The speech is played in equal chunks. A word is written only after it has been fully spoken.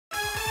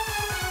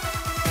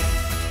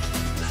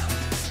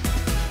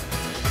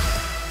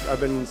I've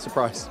been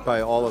surprised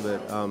by all of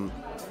it.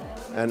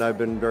 And I've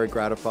been very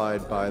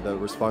gratified by the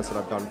response that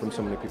I've gotten from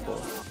so many people.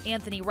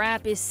 Anthony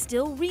Rapp is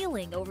still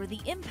reeling over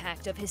the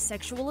impact of his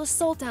sexual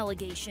assault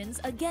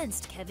allegations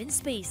against Kevin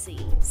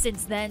Spacey.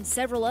 Since then,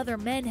 several other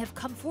men have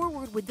come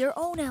forward with their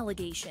own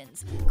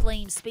allegations,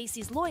 claims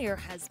Spacey's lawyer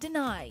has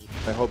denied.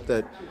 I hope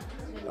that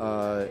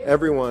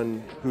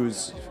everyone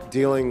who's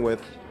dealing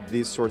with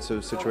these sorts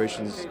of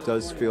situations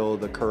does feel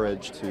the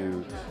courage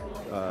to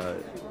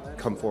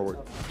come forward.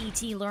 ET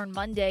learned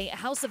Monday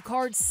House of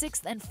Cards'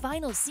 6th and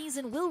final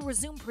season will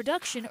resume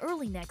production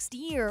early next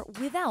year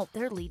without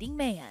their leading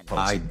man.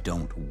 I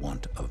don't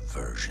want a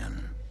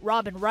version.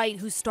 Robin Wright,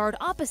 who starred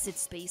opposite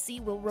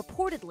Spacey, will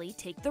reportedly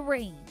take the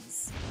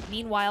reins.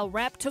 Meanwhile,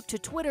 Rapp took to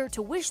Twitter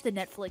to wish the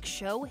Netflix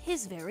show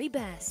his very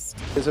best.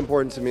 It's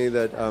important to me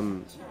that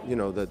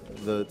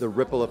that the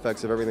ripple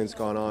effects of everything that's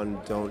gone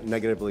on don't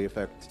negatively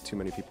affect too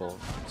many people.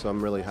 So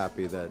I'm really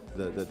happy that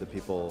the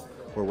people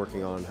who are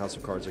working on House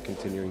of Cards are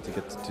continuing to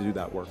get to do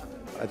that work.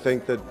 I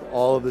think that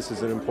all of this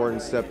is an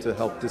important step to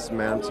help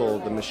dismantle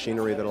the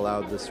machinery that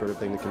allowed this sort of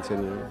thing to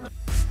continue.